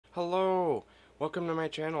Hello! Welcome to my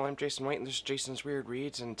channel. I'm Jason White and this is Jason's Weird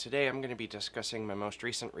Reads, and today I'm going to be discussing my most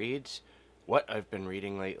recent reads, what I've been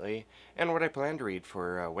reading lately, and what I plan to read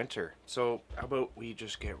for winter. So how about we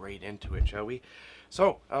just get right into it, shall we?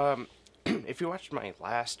 So, if you watched my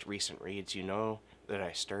last recent reads, you know that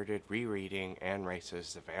I started rereading Anne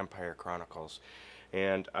Rice's The Vampire Chronicles,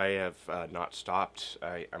 and I have not stopped.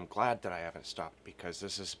 I'm glad that I haven't stopped because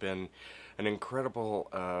this has been an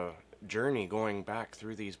incredible journey going back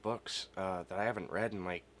through these books that I haven't read in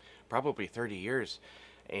like probably 30 years,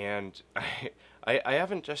 and I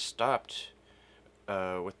haven't just stopped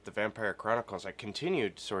with the Vampire Chronicles. I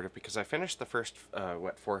continued sort of because I finished the first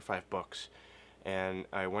 4 or 5 books, and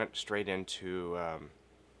I went straight into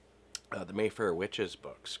the Mayfair Witches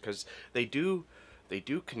books because they do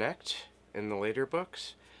connect in the later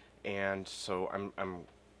books, and so I'm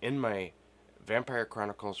in my Vampire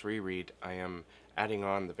Chronicles reread. I am adding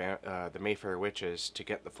on the Mayfair Witches to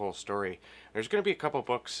get the full story. There's going to be a couple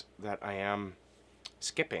books that I am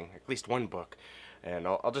skipping, at least one book, and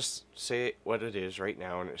I'll just say what it is right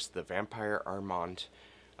now, and it's the Vampire Armand.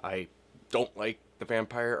 I don't like the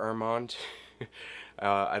Vampire Armand.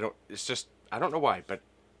 I don't know why, but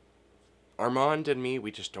Armand and me,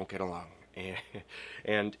 we just don't get along.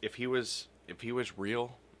 And if he was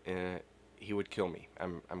real, he would kill me.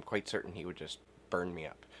 I'm quite certain he would just burn me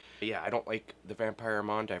up. But yeah, I don't like the Vampire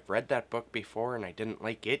Armand. I've read that book before and I didn't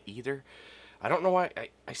like it either. I don't know why.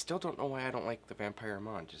 I still don't know why I don't like the Vampire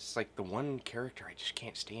Armand. It's like the one character I just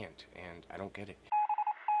can't stand, and I don't get it.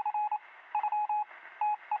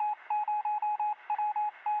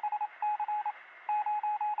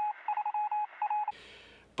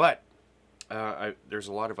 But there's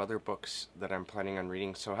a lot of other books that I'm planning on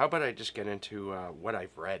reading, so how about I just get into what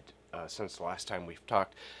I've read since the last time we've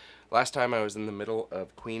talked. Last time I was in the middle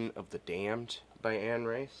of Queen of the Damned by Anne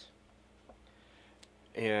Rice,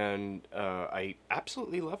 and I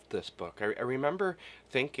absolutely loved this book. I remember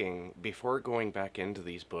thinking, before going back into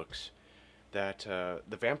these books, that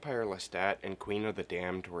The Vampire Lestat and Queen of the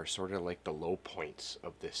Damned were sort of like the low points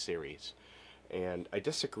of this series. And I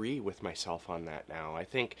disagree with myself on that now. I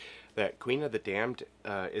think that Queen of the Damned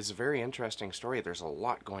is a very interesting story. There's a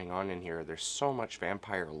lot going on in here. There's so much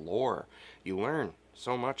vampire lore. You learn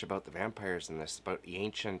so much about the vampires in this, about the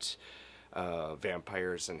ancient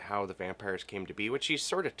vampires and how the vampires came to be, which you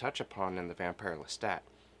sort of touch upon in The Vampire Lestat.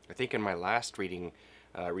 I think in my last recent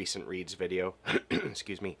reads video,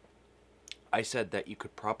 excuse me, I said that you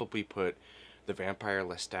could probably put The Vampire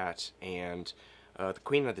Lestat and the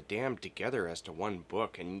Queen of the Damned together as to one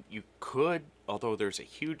book, and you could, although there's a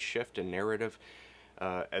huge shift in narrative.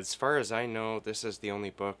 As far as I know, this is the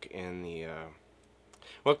only book in the,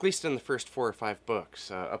 well, at least in the first 4 or 5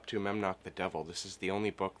 books, up to Memnoch the Devil, this is the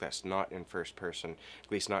only book that's not in first person,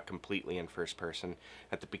 at least not completely in first person.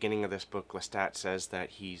 At the beginning of this book, Lestat says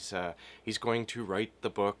that he's going to write the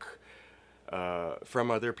book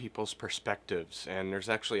from other people's perspectives, and there's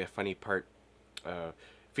actually a funny part.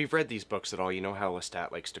 If you've read these books at all, you know how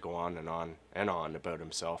Lestat likes to go on and on and on about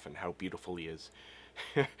himself and how beautiful he is.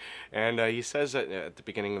 And he says at the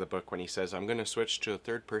beginning of the book, when he says, I'm going to switch to a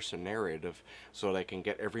third-person narrative so that I can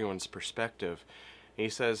get everyone's perspective, he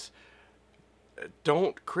says,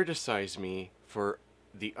 don't criticize me for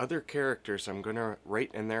the other characters I'm going to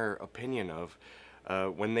write in their opinion of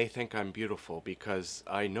when they think I'm beautiful, because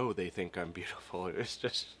I know they think I'm beautiful. It's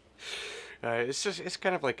just... it's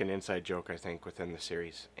kind of like an inside joke, I think, within the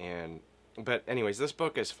series. But anyways, this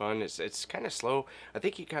book is fun. It's kind of slow. I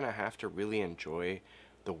think you kind of have to really enjoy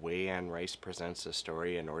the way Anne Rice presents the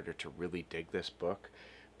story in order to really dig this book.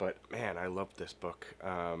 But man, I love this book.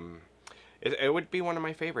 It would be one of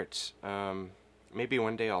my favorites. Maybe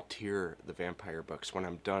one day I'll tier the vampire books when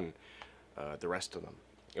I'm done the rest of them.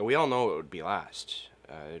 And we all know it would be last.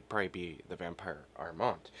 It'd probably be The Vampire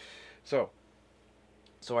Armand. So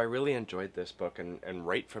I really enjoyed this book, and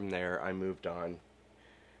right from there I moved on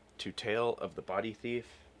to Tale of the Body Thief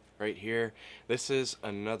right here. This is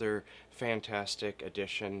another fantastic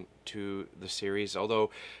addition to the series,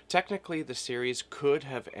 although technically the series could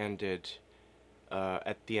have ended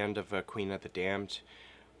at the end of Queen of the Damned,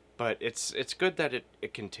 but it's good that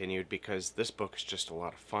it continued, because this book is just a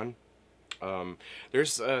lot of fun.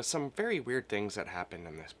 There's some very weird things that happen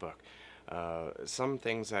in this book. Some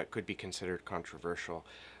things that could be considered controversial.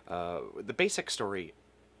 The basic story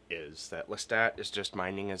is that Lestat is just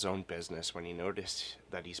minding his own business when he noticed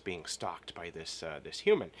that he's being stalked by this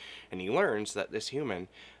human, and he learns that this human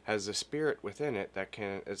has a spirit within it that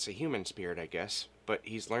it's a human spirit, I guess, but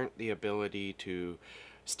he's learned the ability to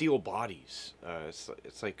steal bodies.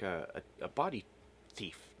 It's like a body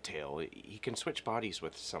thief tale. He can switch bodies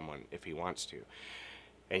with someone if he wants to.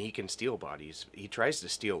 and he can steal bodies. He tries to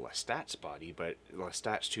steal Lestat's body, but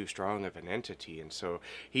Lestat's too strong of an entity, and so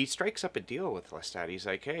he strikes up a deal with Lestat. He's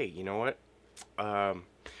like, hey, you know what?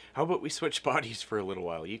 How about we switch bodies for a little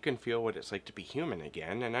while? You can feel what it's like to be human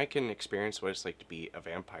again, and I can experience what it's like to be a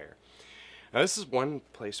vampire. Now, this is one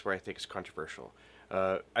place where I think it's controversial.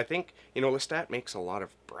 I think, Lestat makes a lot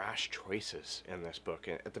of brash choices in this book.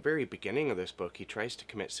 At the very beginning of this book, he tries to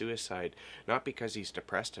commit suicide, not because he's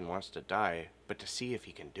depressed and wants to die, but to see if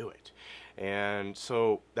he can do it. And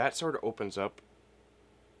so that sort of opens up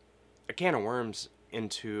a can of worms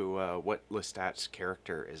into what Lestat's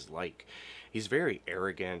character is like. He's very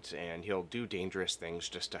arrogant, and he'll do dangerous things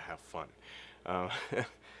just to have fun. Uh,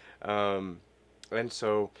 and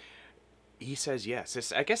so he says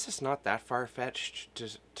yes. I guess it's not that far-fetched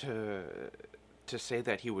to say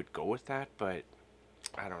that he would go with that, but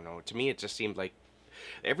I don't know. To me, it just seemed like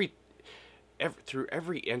through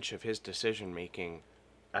every inch of his decision-making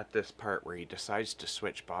at this part where he decides to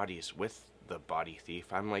switch bodies with the body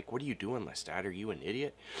thief, I'm like, what are you doing, Lestat? Are you an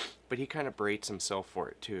idiot? But he kind of berates himself for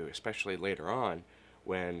it too, especially later on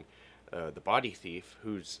when the body thief,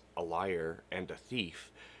 who's a liar and a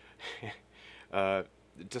thief,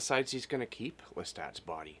 decides he's going to keep Lestat's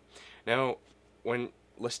body. Now, when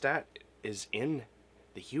Lestat is in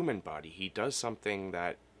the human body, he does something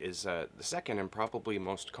that is the second and probably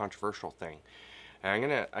most controversial thing.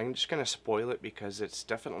 And I'm just gonna spoil it because it's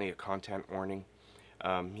definitely a content warning.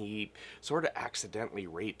 He sort of accidentally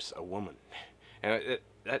rapes a woman, and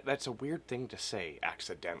that's a weird thing to say,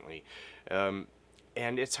 accidentally, and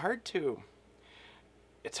it's hard to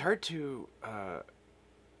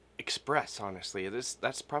express, honestly.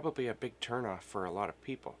 That's probably a big turnoff for a lot of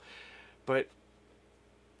people, but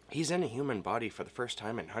he's in a human body for the first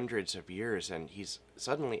time in hundreds of years, and he's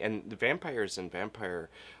suddenly, and the vampires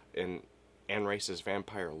in Anne Rice's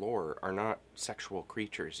vampire lore are not sexual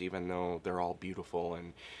creatures, even though they're all beautiful,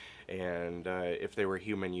 and if they were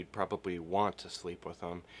human, you'd probably want to sleep with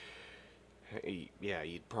them. Yeah,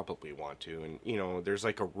 you'd probably want to, and there's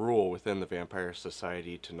like a rule within the vampire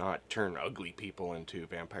society to not turn ugly people into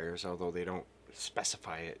vampires, although they don't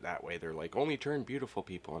specify it that way. They're like, only turn beautiful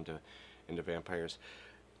people into vampires.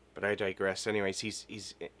 But I digress. Anyways,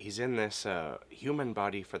 he's in this human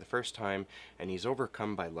body for the first time, and he's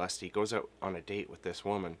overcome by lust. He goes out on a date with this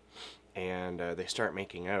woman, and they start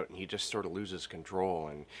making out, and he just sort of loses control,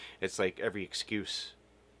 and it's like every excuse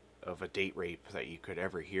of a date rape that you could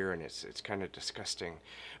ever hear, and it's kind of disgusting.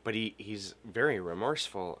 But he's very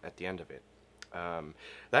remorseful at the end of it.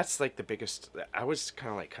 That's like the biggest. I was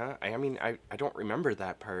kind of like, huh? I mean, I don't remember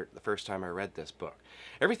that part the first time I read this book.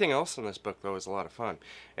 Everything else in this book, though, is a lot of fun.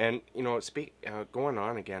 And going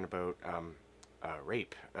on again about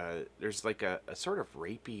rape. There's like a sort of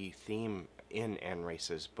rapey theme in Anne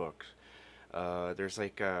Rice's book. There's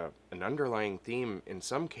like an underlying theme in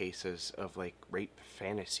some cases of like rape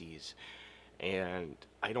fantasies, and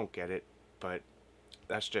I don't get it, but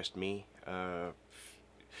that's just me.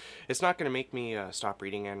 It's not going to make me stop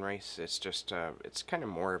reading Anne Rice. It's just, it's kind of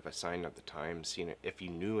more of a sign of the times. If you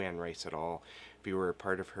knew Anne Rice at all, if you were a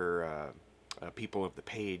part of her People of the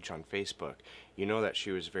Page on Facebook, you know that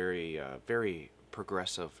she was very, very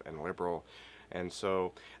progressive and liberal. And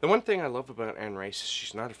so, the one thing I love about Anne Rice is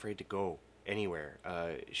she's not afraid to go anywhere.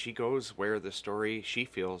 She goes where the story she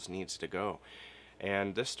feels needs to go.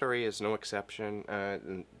 And this story is no exception.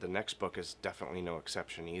 The next book is definitely no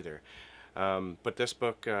exception either. But this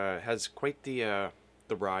book has quite the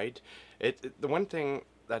ride. The one thing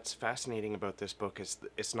that's fascinating about this book is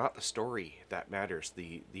it's not the story that matters.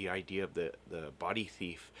 The idea of the body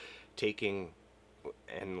thief taking,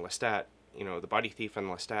 and Lestat, the body thief and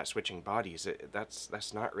Lestat switching bodies.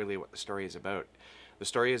 That's not really what the story is about. The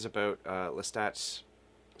story is about Lestat's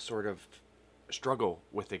sort of struggle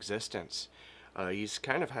with existence. He's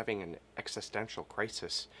kind of having an existential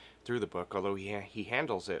crisis through the book, although he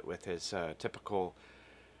handles it with his typical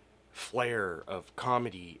flair of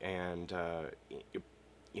comedy and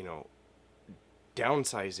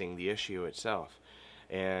downsizing the issue itself,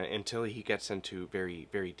 and until he gets into very,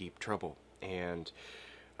 very deep trouble. And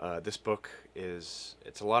this book it's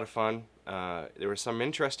a lot of fun. There were some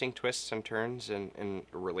interesting twists and turns in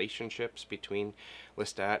relationships between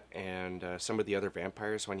Lestat and some of the other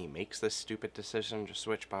vampires when he makes this stupid decision to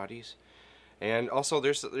switch bodies. And also,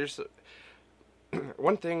 there's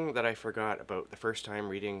one thing that I forgot about the first time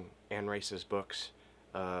reading Anne Rice's books,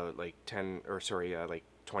 like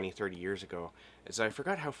 20, 30 years ago, is I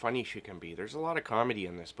forgot how funny she can be. There's a lot of comedy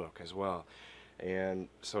in this book as well. And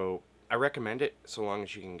so I recommend it so long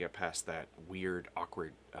as you can get past that weird,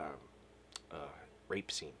 awkward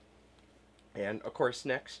rape scene. And of course,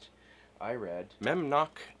 next, I read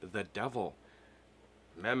Memnoch the Devil.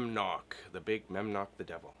 Memnoch, the big Memnoch the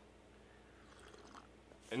Devil.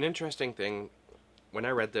 An interesting thing, when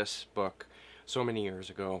I read this book so many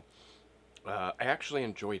years ago, I actually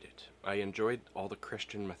enjoyed it. I enjoyed all the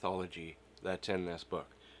Christian mythology that's in this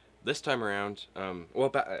book. This time around,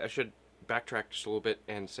 I should backtrack just a little bit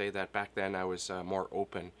and say that back then I was more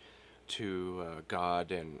open to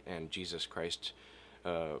God and Jesus Christ.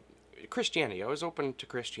 Christianity. I was open to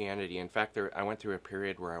Christianity. In fact, I went through a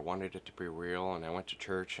period where I wanted it to be real, and I went to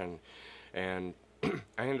church, and I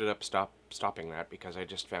ended up stopping that because I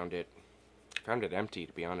just found it empty,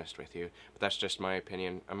 to be honest with you. But that's just my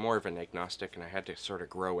opinion. I'm more of an agnostic, and I had to sort of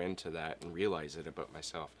grow into that and realize it about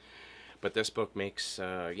myself. But this book makes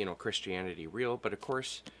Christianity real, but of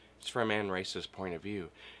course it's from Anne Rice's point of view,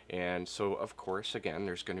 and so of course again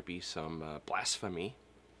there's going to be some blasphemy.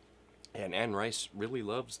 And Anne Rice really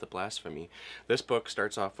loves the blasphemy. This book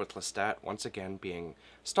starts off with Lestat once again being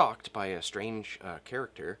stalked by a strange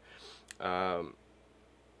character. And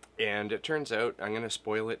it turns out, I'm going to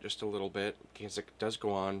spoil it just a little bit, because it does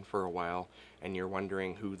go on for a while, and you're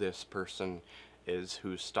wondering who this person is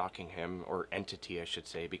who's stalking him, or entity I should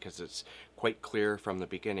say, because it's quite clear from the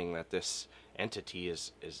beginning that this entity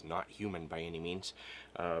is not human by any means.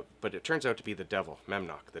 But it turns out to be the devil,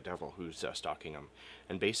 Memnoch, the devil, who's stalking him.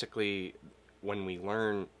 And basically, when we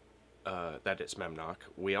learn that it's Memnoch,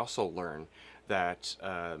 we also learn that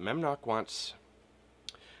Memnoch wants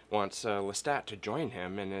Lestat to join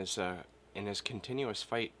him in his continuous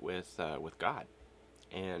fight with God.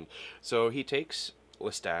 And so he takes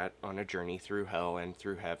Lestat on a journey through hell and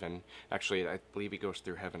through heaven. Actually, I believe he goes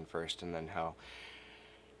through heaven first and then hell.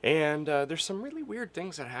 And there's some really weird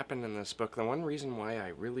things that happen in this book. The one reason why I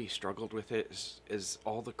really struggled with it is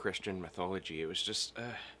all the Christian mythology. It was just,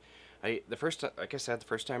 like I said, the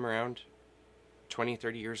first time around, 20,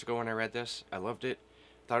 30 years ago when I read this, I loved it.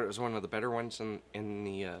 Thought it was one of the better ones in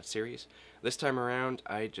the series. This time around,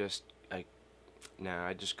 I just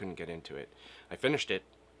couldn't get into it. I finished it,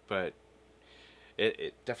 but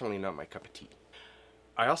it definitely not my cup of tea.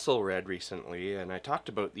 I also read recently, and I talked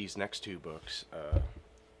about these next two books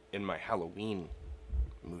in my Halloween,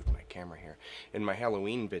 moved my camera here, in my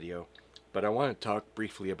Halloween video, but I want to talk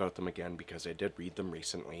briefly about them again because I did read them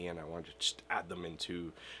recently, and I wanted to just add them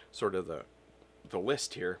into sort of the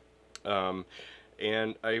list here.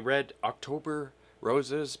 And I read October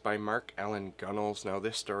Roses by Mark Allen Gunnels. Now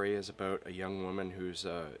this story is about a young woman who's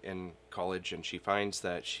in college, and she finds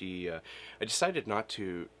that I decided not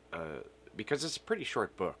to, because it's a pretty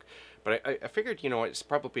short book, but I figured, it's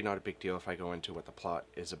probably not a big deal if I go into what the plot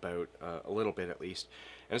is about, a little bit at least.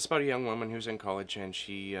 And it's about a young woman who's in college, and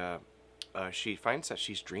she finds that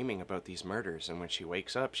she's dreaming about these murders, and when she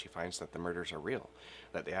wakes up, she finds that the murders are real,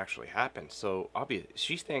 that they actually happened. So obviously,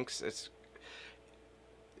 she thinks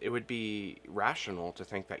it would be rational to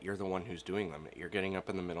think that you're the one who's doing them, that you're getting up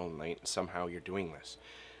in the middle of the night and somehow you're doing this.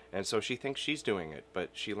 And so she thinks she's doing it, but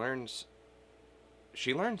she learns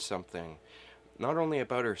something, not only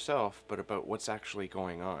about herself, but about what's actually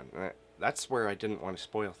going on. And that's where I didn't want to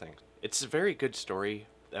spoil things. It's a very good story,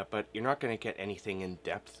 but you're not going to get anything in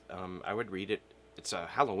depth. I would read it. It's a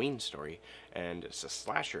Halloween story, and it's a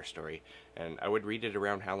slasher story, and I would read it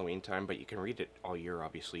around Halloween time, but you can read it all year,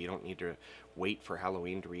 obviously. You don't need to wait for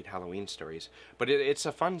Halloween to read Halloween stories. But it's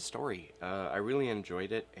a fun story. I really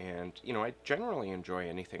enjoyed it, and, I generally enjoy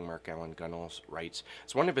anything Mark Allen Gunnels writes.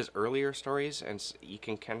 It's one of his earlier stories, and you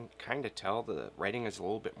can kind of tell the writing is a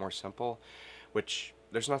little bit more simple, which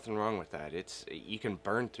there's nothing wrong with that. You can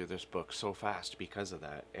burn through this book so fast because of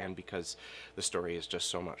that, and because the story is just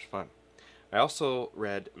so much fun. I also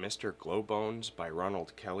read Mr. Glowbones by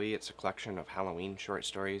Ronald Kelly. It's a collection of Halloween short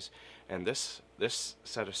stories, and this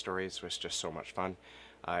set of stories was just so much fun.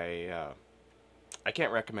 I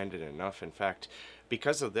can't recommend it enough. In fact,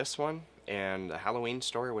 because of this one and the Halloween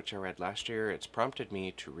story, which I read last year, it's prompted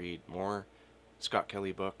me to read more Scott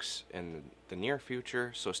Kelly books in the near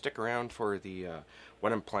future. So stick around for the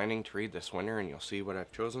what I'm planning to read this winter, and you'll see what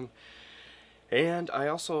I've chosen. And I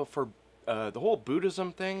also, for the whole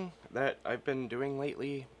Buddhism thing that I've been doing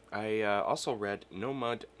lately, I also read No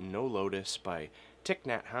Mud, No Lotus by Thich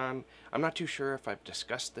Nhat Hanh. I'm not too sure if I've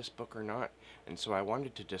discussed this book or not, and so I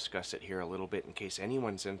wanted to discuss it here a little bit in case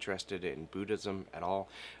anyone's interested in Buddhism at all.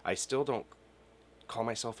 I still don't call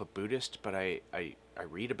myself a Buddhist, but I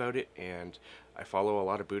read about it, and I follow a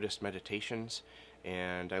lot of Buddhist meditations,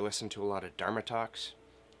 and I listen to a lot of Dharma talks.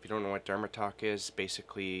 If you don't know what Dharma talk is,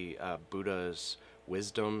 basically Buddha's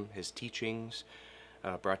wisdom, his teachings,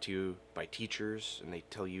 brought to you by teachers, and they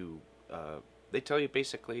tell you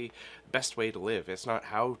basically the best way to live. It's not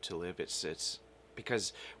how to live, it's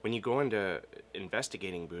Because when you go into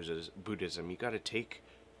investigating Buddhism, you got to take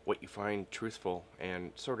what you find truthful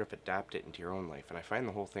and sort of adapt it into your own life. And I find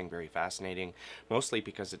the whole thing very fascinating, mostly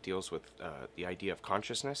because it deals with the idea of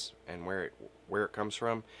consciousness and where it comes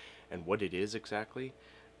from and what it is exactly,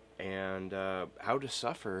 and how to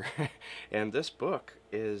suffer. And this book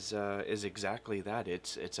is exactly that.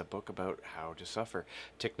 It's a book about how to suffer.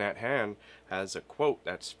 Thich Nhat Hanh has a quote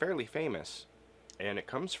that's fairly famous, and it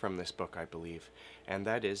comes from this book, I believe, and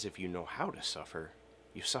that is, if you know how to suffer,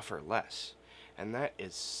 you suffer less. And that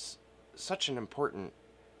is such an important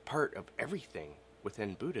part of everything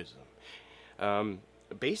within Buddhism.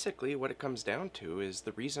 Basically, what it comes down to is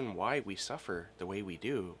the reason why we suffer the way we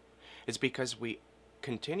do is because we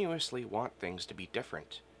continuously want things to be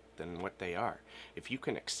different than what they are. If you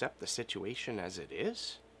can accept the situation as it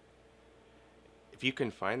is, if you can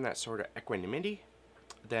find that sort of equanimity,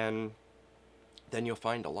 then you'll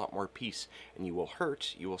find a lot more peace, and you will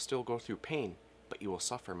hurt, you will still go through pain, but you will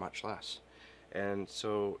suffer much less. And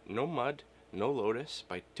so, No Mud, No Lotus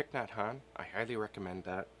by Thich Nhat Hanh, I highly recommend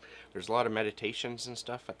that. There's a lot of meditations and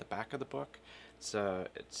stuff at the back of the book. It's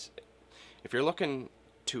if you're looking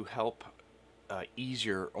to help ease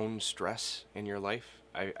your own stress in your life,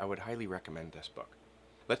 I would highly recommend this book.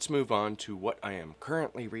 Let's move on to what I am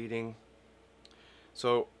currently reading.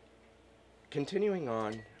 So, continuing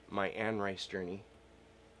on my Anne Rice journey,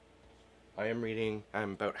 I'm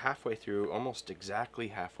about halfway through, almost exactly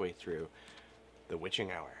halfway through, The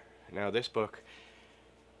Witching Hour. Now this book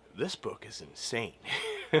is insane.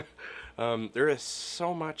 There is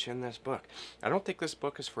so much in this book. I don't think this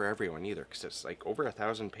book is for everyone either, because it's like over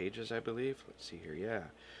 1,000 pages, I believe. Let's see here, yeah.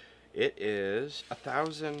 It is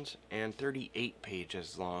 1,038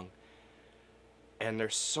 pages long. And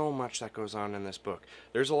there's so much that goes on in this book.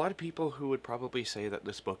 There's a lot of people who would probably say that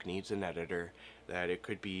this book needs an editor, that it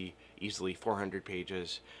could be easily 400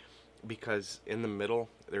 pages, because in the middle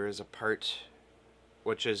there is a part,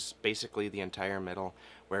 which is basically the entire middle,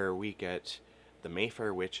 where we get the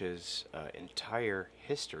Mayfair Witches' entire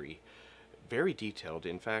history, very detailed.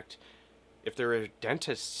 In fact, if there were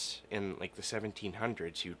dentists in like the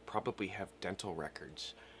 1700s, you'd probably have dental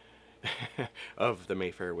records of the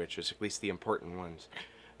Mayfair Witches, at least the important ones.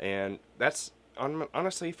 And that's,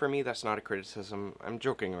 honestly, for me, that's not a criticism. I'm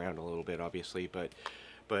joking around a little bit, obviously, but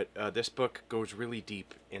this book goes really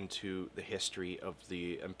deep into the history of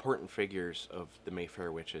the important figures of the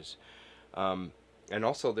Mayfair Witches. And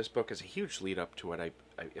also, this book is a huge lead up to what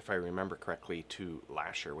if I remember correctly, to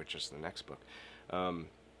Lasher, which is the next book.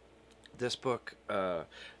 This book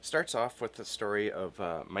starts off with the story of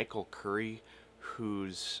Michael Curry,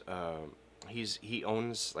 who's he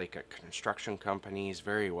owns like a construction company. He's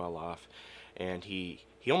very well off, and he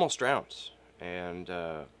almost drowns, and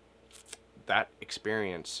that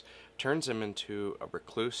experience turns him into a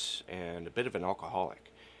recluse and a bit of an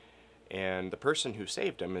alcoholic. And the person who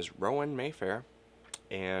saved him is Rowan Mayfair,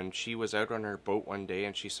 and she was out on her boat one day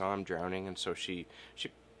and she saw him drowning, and so she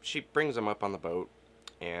brings him up on the boat,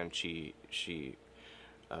 and she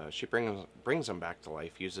brings him back to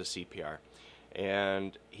life, uses CPR.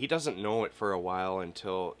 And he doesn't know it for a while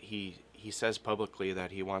until he says publicly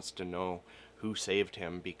that he wants to know who saved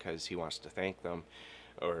him, because he wants to thank them,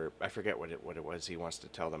 or I forget what it was he wants to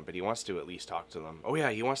tell them, but he wants to at least talk to them. Oh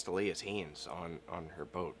yeah, he wants to lay his hands on her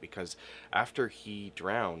boat, because after he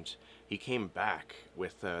drowned, he came back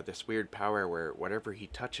with this weird power where whatever he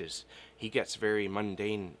touches, he gets very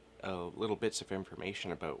mundane little bits of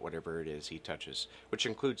information about whatever it is he touches, which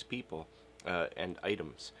includes people and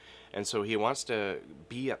items. And so he wants to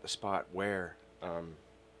be at the spot where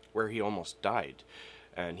he almost died,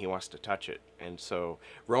 and he wants to touch it. And so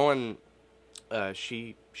Rowan,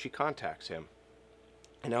 she contacts him.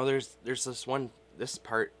 And now there's this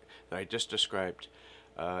part that I just described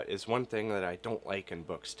is one thing that I don't like in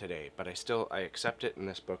books today, but I accept it in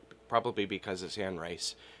this book, probably because it's Anne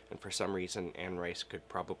Rice, and for some reason Anne Rice could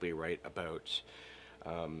probably write about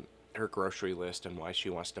her grocery list and why she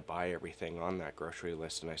wants to buy everything on that grocery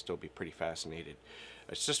list, and I still be pretty fascinated.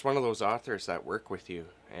 It's just one of those authors that work with you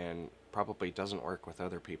and probably doesn't work with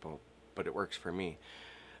other people, but it works for me.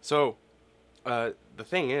 So the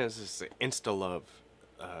thing is the insta-love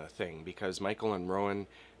thing, because Michael and Rowan,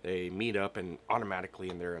 they meet up and automatically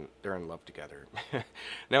they're in love together.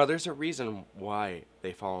 Now there's a reason why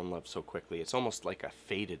they fall in love so quickly. It's almost like a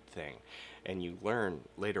fated thing, and you learn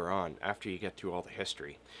later on after you get through all the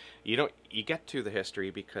history. You get to the history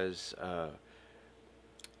because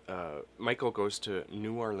Michael goes to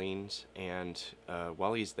New Orleans, and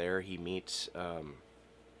while he's there he meets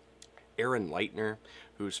Aaron Leitner,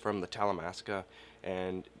 who's from the Talamasca,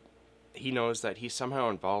 and he knows that he's somehow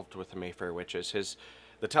involved with the Mayfair witches.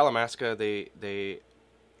 The Talamasca,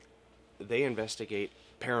 they investigate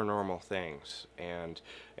paranormal things, and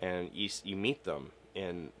you meet them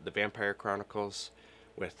in the Vampire Chronicles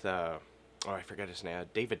with oh, I forget his name,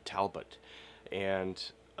 David Talbot,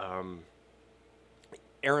 and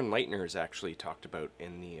Aaron Leitner is actually talked about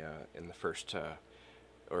in the first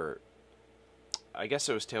or I guess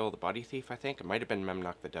it was Tale of the Body Thief. I think it might have been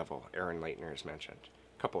Memnoch the Devil. Aaron Leitner is mentioned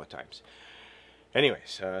a couple of times.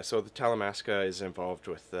 Anyways, so the Talamasca is involved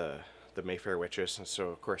with the Mayfair witches, and so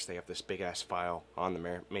of course they have this big ass file on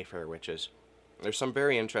the Mayfair witches. There's some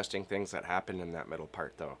very interesting things that happen in that middle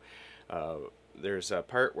part, though. There's a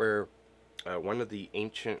part where one of the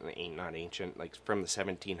not ancient, like from the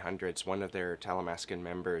 1700s, one of their Talamascan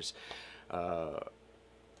members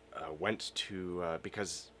went to,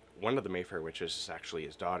 because one of the Mayfair witches is actually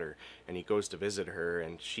his daughter, and he goes to visit her,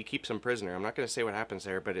 and she keeps him prisoner. I'm not going to say what happens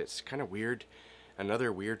there, but it's kind of weird.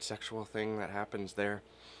 Another weird sexual thing that happens there.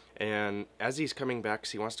 And as he's coming back,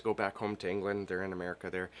 so he wants to go back home to England. They're in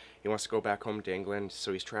America there. He wants to go back home to England,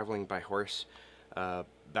 so he's traveling by horse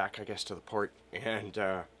back, I guess, to the port.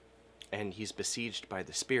 And he's besieged by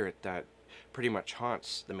the spirit that pretty much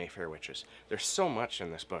haunts the Mayfair witches. There's so much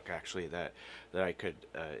in this book, actually, that I could,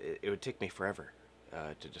 it would take me forever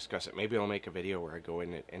to discuss it. Maybe I'll make a video where I go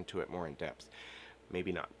into it more in depth.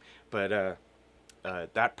 Maybe not. But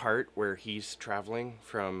that part where he's traveling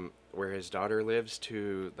from where his daughter lives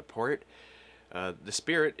to the port, the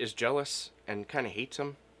spirit is jealous and kind of hates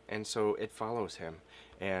him, and so it follows him,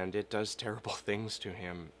 and it does terrible things to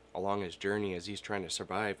him along his journey as he's trying to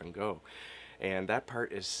survive and go. And that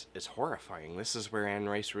part is horrifying. This is where Anne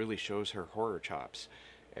Rice really shows her horror chops,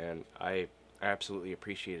 and I absolutely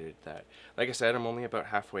appreciated that. Like I said, I'm only about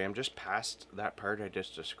halfway. I'm just past that part I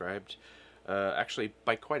just described, actually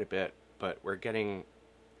by quite a bit, but we're getting,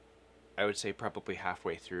 I would say, probably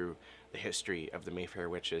halfway through the history of the Mayfair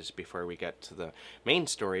witches before we get to the main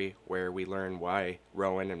story, where we learn why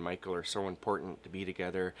Rowan and Michael are so important to be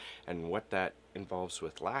together, and what that involves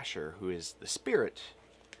with Lasher, who is the spirit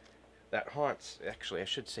that haunts, actually I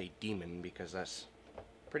should say demon, because that's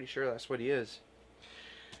pretty sure that's what he is.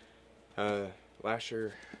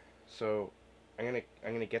 Lasher. So I'm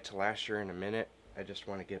gonna get to Lasher in a minute. I just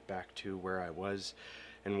want to get back to where I was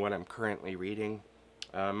and what I'm currently reading.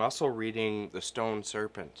 I'm also reading The Stone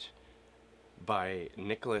Serpent by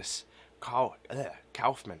Nicholas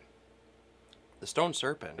Kaufman. The Stone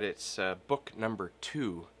Serpent. It's book number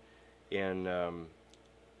 2 in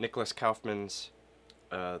Nicholas Kaufman's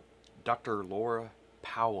Dr. Laura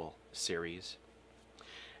Powell series.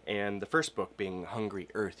 And the first book being Hungry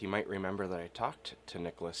Earth. You might remember that I talked to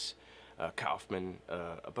Nicholas Kaufman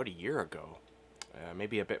about a year ago,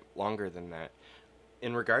 maybe a bit longer than that,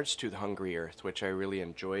 in regards to the Hungry Earth, which I really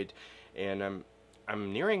enjoyed. And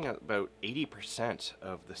I'm nearing about 80%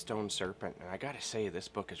 of the Stone Serpent, and I gotta say, this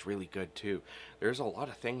book is really good too. There's a lot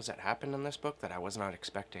of things that happen in this book that I was not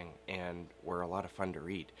expecting, and were a lot of fun to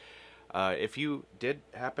read. If you did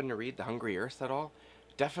happen to read The Hungry Earth at all,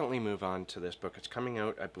 definitely move on to this book. It's coming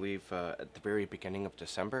out, I believe, at the very beginning of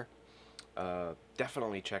December.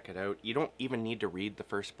 Definitely check it out. You don't even need to read the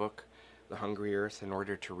first book, The Hungry Earth, in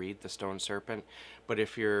order to read The Stone Serpent. But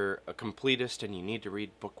if you're a completist and you need to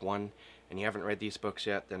read book 1 and you haven't read these books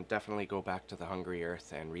yet, then definitely go back to The Hungry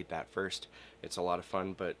Earth and read that first. It's a lot of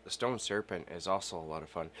fun, but The Stone Serpent is also a lot of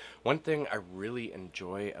fun. One thing I really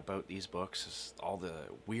enjoy about these books is all the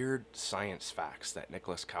weird science facts that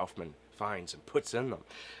Nicholas Kaufman finds and puts in them.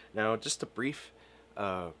 Now, just a brief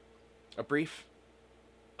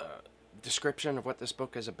description of what this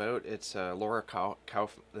book is about. It's Laura Powell.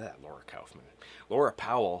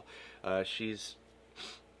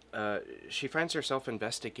 She finds herself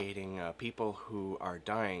investigating people who are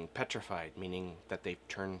dying petrified, meaning that they've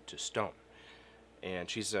turned to stone.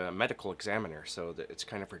 And she's a medical examiner, so that it's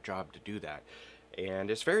kind of her job to do that.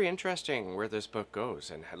 And it's very interesting where this book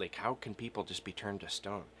goes, and like, how can people just be turned to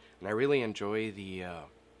stone? And I really enjoy the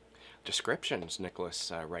descriptions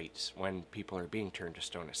Nicholas writes when people are being turned to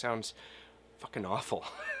stone. It sounds fucking awful,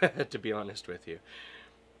 to be honest with you.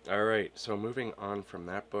 Alright, so moving on from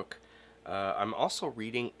that book, I'm also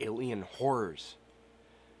reading Alien Horrors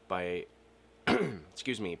by,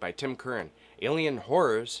 excuse me, by Tim Curran. Alien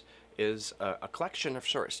Horrors is a collection of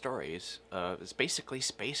short stories. It's basically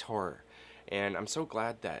space horror. And I'm so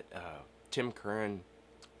glad that Tim Curran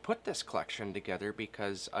put this collection together,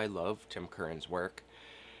 because I love Tim Curran's work.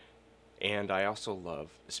 And I also love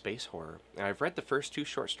space horror. And I've read the first 2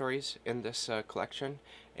 short stories in this collection,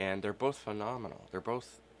 and they're both phenomenal. They're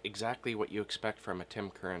both exactly what you expect from a Tim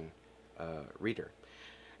Curran reader.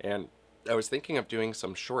 And I was thinking of doing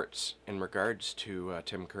some shorts in regards to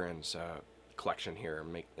Tim Curran's collection here,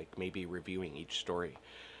 maybe reviewing each story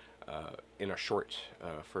in a short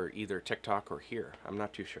for either TikTok or here. I'm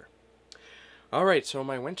not too sure. Alright, so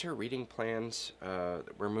my winter reading plans,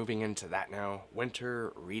 we're moving into that now.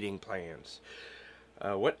 Winter reading plans.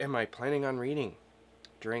 What am I planning on reading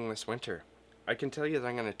during this winter? I can tell you that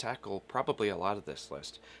I'm going to tackle probably a lot of this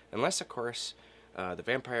list. Unless, of course, the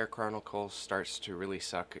Vampire Chronicles starts to really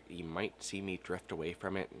suck. You might see me drift away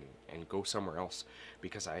from it and go somewhere else,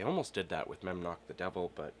 because I almost did that with Memnoch the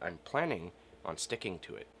Devil, but I'm planning on sticking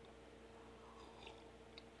to it.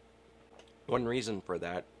 One reason for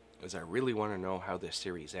that is I really want to know how this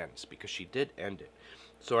series ends, because she did end it.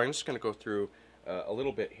 So I'm just going to go through a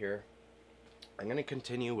little bit here. I'm going to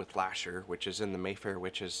continue with Lasher, which is in the Mayfair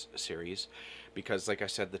Witches series, because like I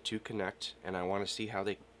said, the two connect, and I want to see how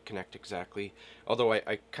they connect exactly. Although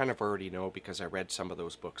I kind of already know, because I read some of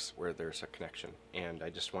those books where there's a connection, and I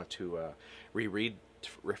just want to reread to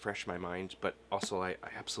refresh my mind. But also I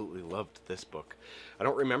absolutely loved this book. I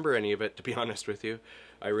don't remember any of it, to be honest with you.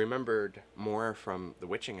 I remembered more from The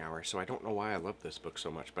Witching Hour, so I don't know why I loved this book so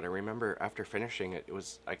much, but I remember after finishing it,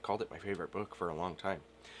 I called it my favorite book for a long time.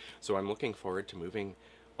 So I'm looking forward to moving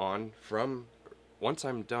on from, once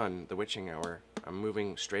I'm done The Witching Hour, I'm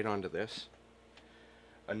moving straight on to this.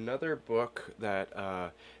 Another book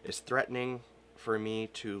that is threatening for me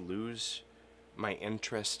to lose my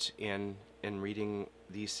interest in reading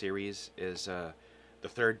these series is the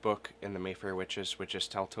third book in the Mayfair Witches, which is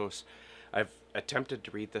Teltos. I've attempted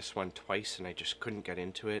to read this one twice and I just couldn't get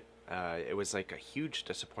into it. It was like a huge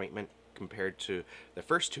disappointment compared to the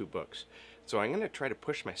first two books. So I'm going to try to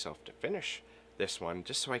push myself to finish this one,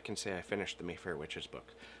 just so I can say I finished the Mayfair Witches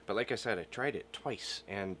book. But like I said, I tried it twice,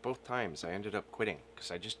 and both times I ended up quitting, because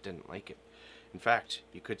I just didn't like it. In fact,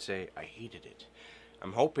 you could say I hated it.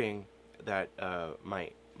 I'm hoping that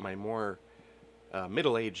my more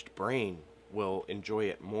middle-aged brain will enjoy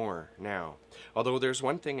it more now. Although there's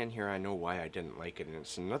one thing in here I know why I didn't like it, and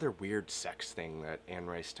it's another weird sex thing that Anne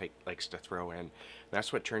Rice likes to throw in.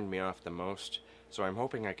 That's what turned me off the most. So I'm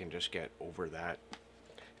hoping I can just get over that.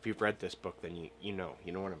 If you've read this book, then you know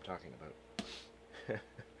what I'm talking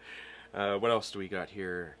about. What else do we got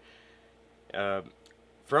here?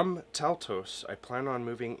 From Teltos, I plan on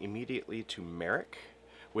moving immediately to Merrick.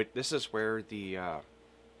 This is where the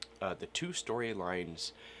two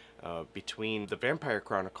storylines between the Vampire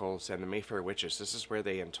Chronicles and the Mayfair Witches, this is where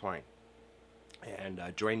they entwine and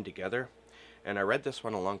join together. And I read this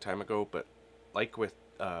one a long time ago, but like with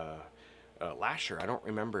Lasher, I don't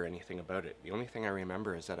remember anything about it. The only thing I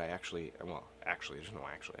remember is that I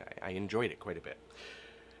I enjoyed it quite a bit.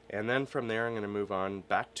 And then from there I'm going to move on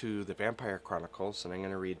back to the Vampire Chronicles, and I'm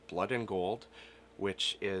going to read Blood and Gold,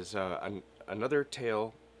 which is another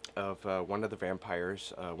tale of one of the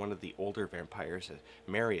vampires, one of the older vampires,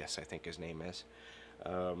 Marius I think his name is.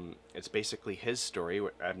 It's basically his story.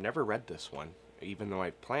 I've never read this one, even though I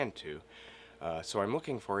planned to, so I'm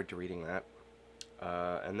looking forward to reading that.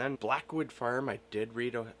 And then Blackwood Farm I did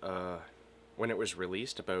read when it was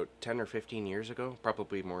released about 10 or 15 years ago,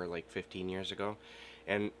 probably more like 15 years ago.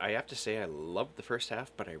 And I have to say I loved the first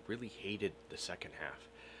half, but I really hated the second half.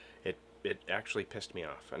 It actually pissed me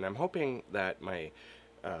off. And I'm hoping that my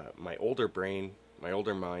older brain, my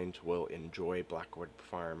older mind will enjoy Blackwood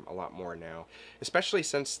Farm a lot more now. Especially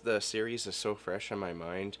since the series is so fresh in my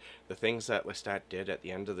mind. The things that Lestat did at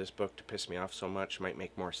the end of this book to piss me off so much might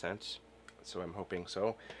make more sense. So I'm hoping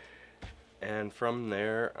so. And from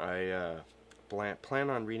there, I plan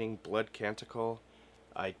on reading Blood Canticle.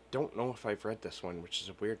 I don't know if I've read this one, which is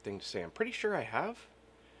a weird thing to say. I'm pretty sure I have,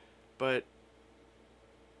 but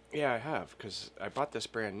yeah, I have, because I bought this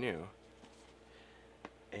brand new.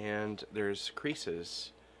 And there's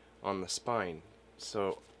creases on the spine,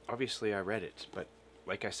 so obviously I read it, but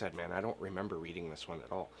like I said, man, I don't remember reading this one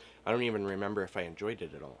at all. I don't even remember if I enjoyed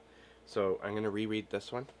it at all. So I'm going to reread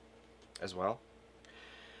this one as well.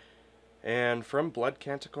 And from Blood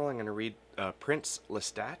Canticle, I'm going to read Prince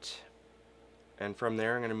Lestat. And from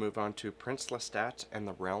there, I'm going to move on to Prince Lestat and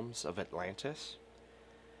the Realms of Atlantis.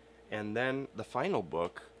 And then the final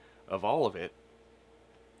book of all of it,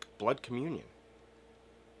 Blood Communion.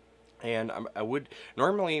 And I would,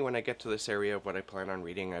 normally when I get to this area of what I plan on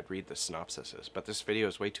reading, I'd read the synopsises. But this video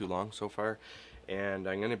is way too long so far. And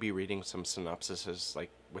I'm going to be reading some synopsises like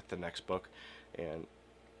with the next book. And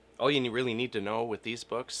all you really need to know with these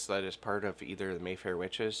books that is part of either the Mayfair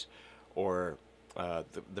Witches or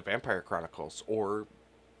the Vampire Chronicles, or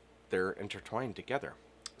they're intertwined together.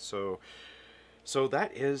 So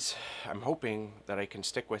that is, I'm hoping that I can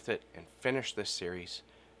stick with it and finish this series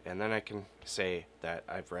and then I can say that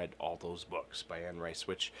I've read all those books by Anne Rice,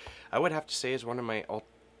 which I would have to say is one of my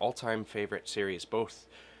all-time favorite series, both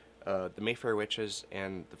the Mayfair Witches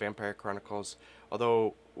and the Vampire Chronicles.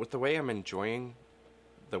 Although, with the way I'm enjoying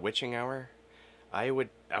The Witching Hour, I would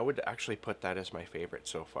actually put that as my favorite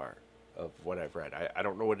so far of what I've read. I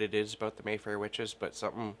don't know what it is about the Mayfair Witches, but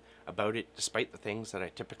something about it, despite the things that I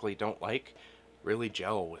typically don't like, really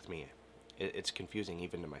gel with me. It's confusing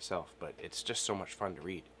even to myself, but it's just so much fun to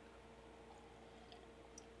read.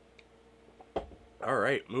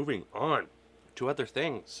 Alright, moving on to other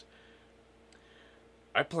things.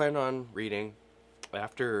 I plan on reading,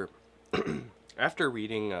 after after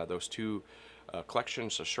reading those two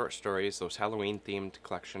collections of short stories, those Halloween-themed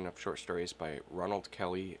collection of short stories by Ronald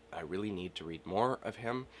Kelly, I really need to read more of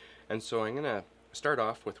him. And so I'm going to start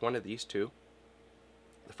off with one of these two.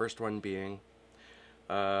 The first one being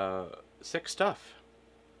Sick Stuff.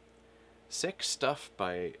 Sick Stuff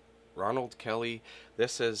by Ronald Kelly.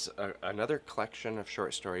 This is another collection of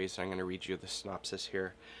short stories. I'm going to read you the synopsis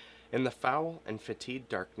here. In the foul and fatigued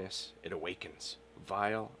darkness, it awakens,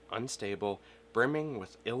 vile, unstable, brimming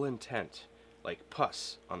with ill intent, like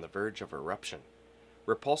pus on the verge of eruption.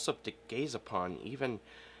 Repulsive to gaze upon, even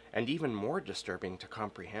more disturbing to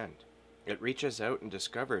comprehend. It reaches out and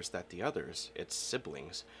discovers that the others, its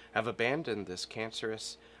siblings, have abandoned this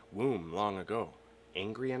cancerous womb long ago.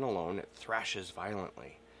 Angry and alone, it thrashes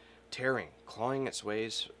violently, tearing, clawing its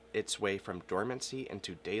way from dormancy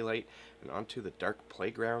into daylight and onto the dark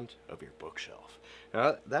playground of your bookshelf.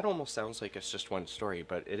 Now, that almost sounds like it's just one story,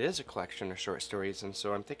 but it is a collection of short stories, and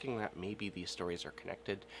so I'm thinking that maybe these stories are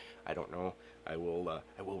connected. I don't know. I will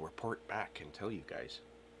report back and tell you guys.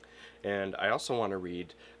 And I also want to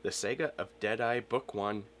read The Saga of Deadeye, Book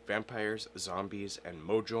 1, Vampires, Zombies, and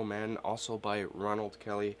Mojo Men, also by Ronald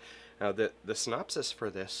Kelly. Now, the synopsis for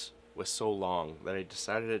this was so long that I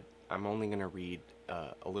decided I'm only going to read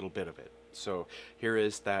a little bit of it. So here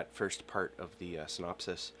is that first part of the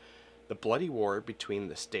synopsis. The bloody war between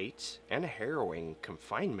the states and a harrowing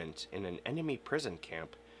confinement in an enemy prison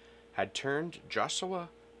camp had turned Joshua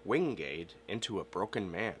Wingate into a broken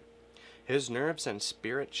man. His nerves and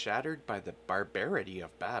spirit shattered by the barbarity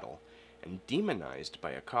of battle and demonized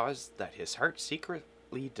by a cause that his heart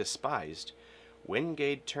secretly despised,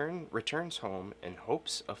 Wingate returns home in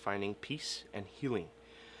hopes of finding peace and healing.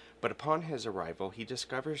 But upon his arrival, he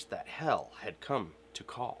discovers that hell had come to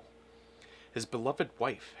call. His beloved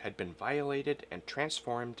wife had been violated and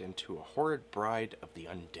transformed into a horrid bride of the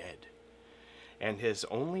undead, and his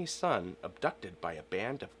only son abducted by a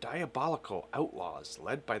band of diabolical outlaws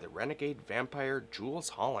led by the renegade vampire Jules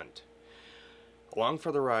Holland. Along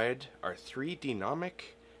for the ride are three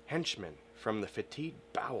demonic henchmen from the fatigued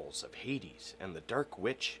bowels of Hades and the dark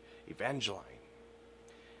witch Evangeline.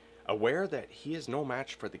 Aware that he is no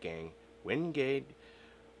match for the gang, Wingate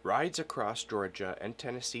rides across Georgia and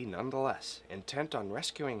Tennessee nonetheless, intent on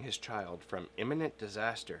rescuing his child from imminent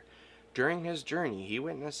disaster. During his journey, he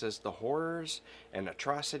witnesses the horrors and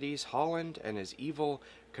atrocities Holland and his evil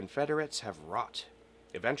confederates have wrought.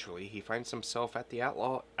 Eventually, he finds himself at the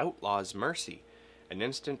outlaw's mercy. An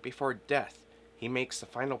instant before death, he makes the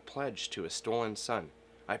final pledge to his stolen son.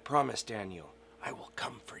 I promise, Daniel, I will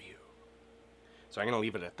come for you. So I'm going to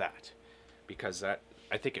leave it at that, because I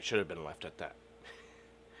think it should have been left at that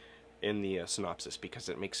in the synopsis, because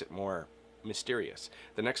it makes it more mysterious.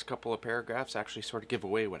 The next couple of paragraphs actually sort of give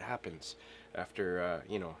away what happens after,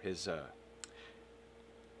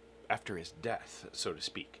 after his death, so to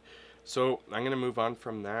speak. So I'm going to move on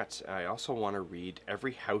from that. I also want to read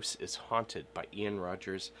Every House is Haunted by Ian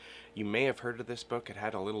Rogers. You may have heard of this book. It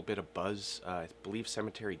had a little bit of buzz. I believe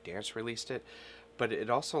Cemetery Dance released it. But it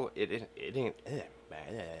also,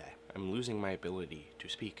 I'm losing my ability to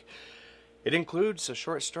speak. It includes a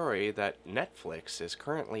short story that Netflix is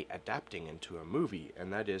currently adapting into a movie,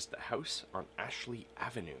 and that is The House on Ashley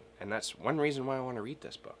Avenue. And that's one reason why I want to read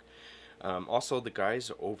this book. Also, the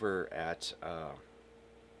guys over at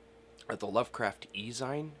the Lovecraft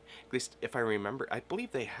E-Zine, at least if I remember, I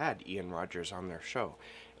believe they had Ian Rogers on their show.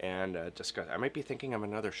 And I might be thinking of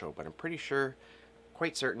another show, but I'm pretty sure,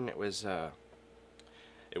 quite certain it was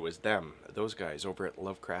them, those guys over at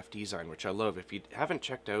Lovecraft E-Zine, which I love. If you haven't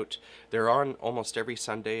checked out, they're on almost every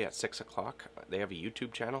Sunday at 6 o'clock. They have a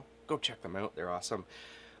YouTube channel. Go check them out. They're awesome.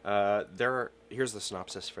 Here's the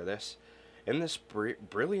synopsis for this. In this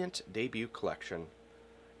brilliant debut collection,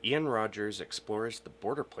 Ian Rogers explores the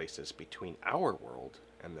border places between our world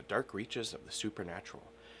and the dark reaches of the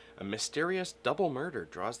supernatural. A mysterious double murder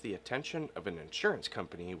draws the attention of an insurance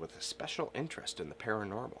company with a special interest in the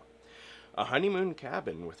paranormal. A honeymoon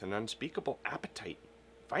cabin with an unspeakable appetite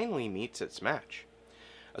finally meets its match.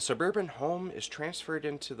 A suburban home is transferred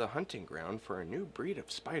into the hunting ground for a new breed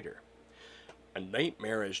of spider. A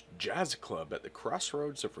nightmarish jazz club at the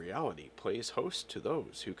crossroads of reality plays host to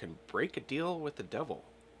those who can break a deal with the devil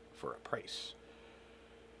for a price.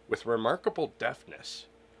 With remarkable deftness,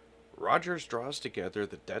 Rogers draws together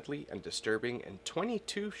the deadly and disturbing in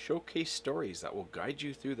 22 showcase stories that will guide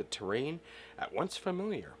you through the terrain at once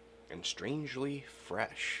familiar and strangely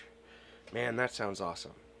fresh. Man, that sounds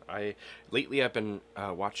awesome. Lately I've been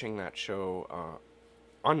watching that show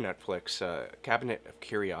on Netflix, Cabinet of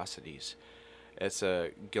Curiosities. It's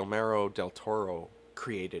a Guillermo del Toro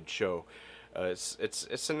created show.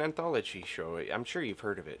 It's an anthology show. I'm sure you've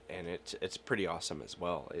heard of it, and it's pretty awesome as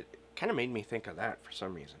well. It kind of made me think of that for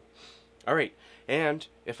some reason. All right, and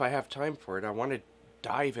if I have time for it, I want to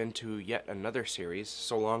dive into yet another series.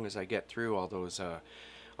 So long as I get through all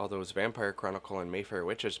those Vampire Chronicle and Mayfair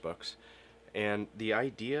Witches books, and the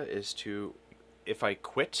idea is to, if I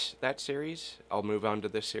quit that series, I'll move on to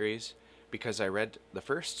this series because I read the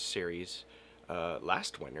first series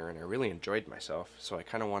last winter and I really enjoyed myself. So I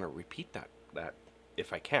kind of want to repeat that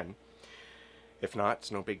if I can. If not,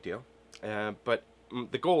 it's no big deal. But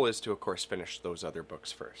the goal is to, of course, finish those other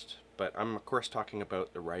books first. But I'm, of course, talking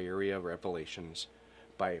about the Ryeria Revelations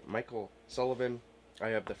by Michael Sullivan. I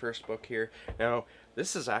have the first book here. Now,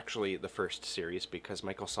 this is actually the first series because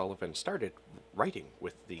Michael Sullivan started writing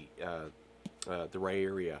with the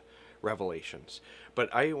Ryeria Revelations.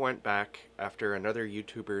 But I went back after another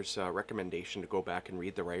YouTuber's recommendation to go back and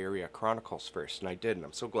read the Ryeria Chronicles first, and I did, and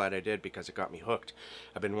I'm so glad I did because it got me hooked.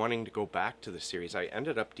 I've been wanting to go back to the series. I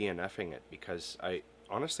ended up DNFing it because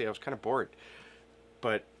honestly I was kind of bored.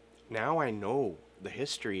 But now I know the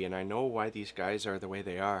history and I know why these guys are the way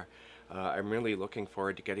they are. I'm really looking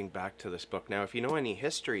forward to getting back to this book. Now, if you know any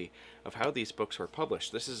history of how these books were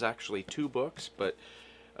published, this is actually 2 books, but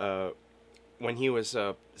when he was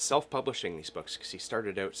self-publishing these books, because he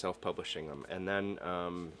started out self-publishing them, and then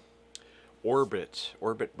Orbit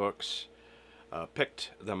Books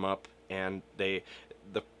picked them up, and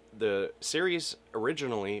the series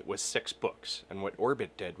originally was 6 books, and what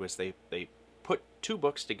Orbit did was they put 2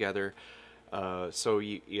 books together, so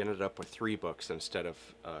you ended up with 3 books instead of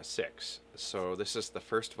 6. So this is the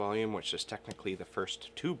first volume, which is technically the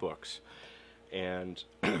first 2 books, and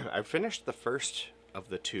I finished the first of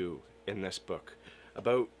the 2 in this book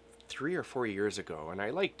about 3 or 4 years ago, and I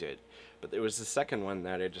liked it, but it was the second one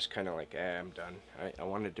that I just kind of like, I'm done. I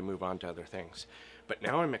wanted to move on to other things, but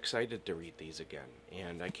now I'm excited to read these again,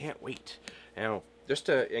 and I can't wait. Now, just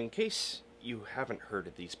in case you haven't heard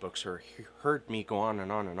of these books or heard me go on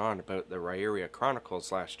and on and on about the Ryeria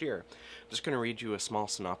Chronicles last year, I'm just going to read you a small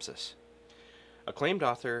synopsis. Acclaimed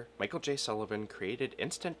author Michael J. Sullivan created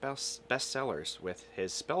instant bestsellers with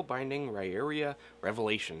his spellbinding Ryeria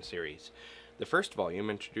Revelation series. The first volume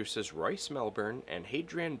introduces Royce Melbourne and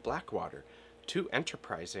Hadrian Blackwater, 2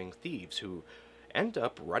 enterprising thieves who end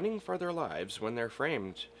up running for their lives when they're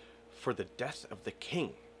framed for the death of the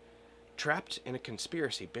king. Trapped in a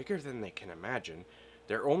conspiracy bigger than they can imagine,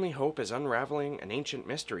 their only hope is unraveling an ancient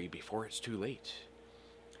mystery before it's too late.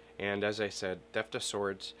 And as I said, Theft of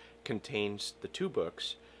Swords contains the 2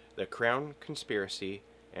 books, The Crown Conspiracy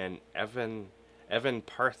and Evan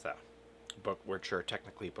Partha, which are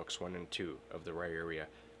technically books 1 and 2 of the Ryeria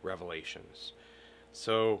Revelations.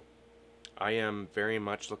 So I am very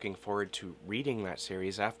much looking forward to reading that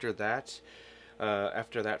series. After that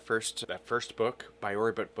first book by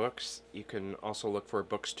Orbit Books, you can also look for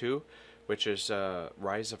books 2, which is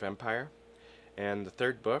Rise of Empire, and the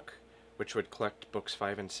 3rd book, which would collect books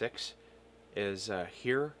 5 and 6, is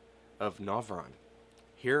Here of Novron.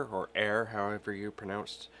 Here, or Air, however you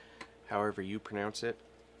pronounce it.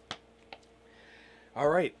 All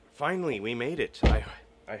right, finally we made it.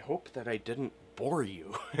 I hope that I didn't bore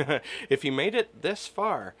you. If you made it this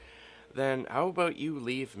far, then how about you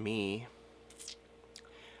leave me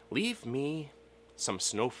some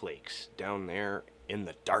snowflakes down there in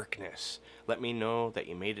the darkness. Let me know that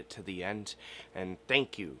you made it to the end, and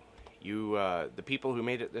thank you. You, the people who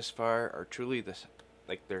made it this far are truly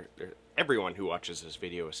everyone who watches this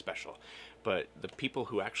video is special, but the people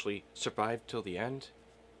who actually survived till the end,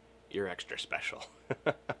 you're extra special.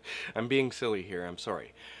 I'm being silly here, I'm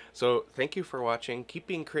sorry. So thank you for watching. Keep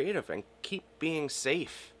being creative and keep being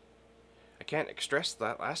safe. I can't stress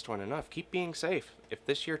that last one enough. Keep being safe. If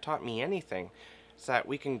this year taught me anything, it's that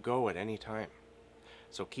we can go at any time.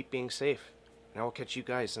 So keep being safe, and I will catch you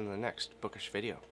guys in the next bookish video.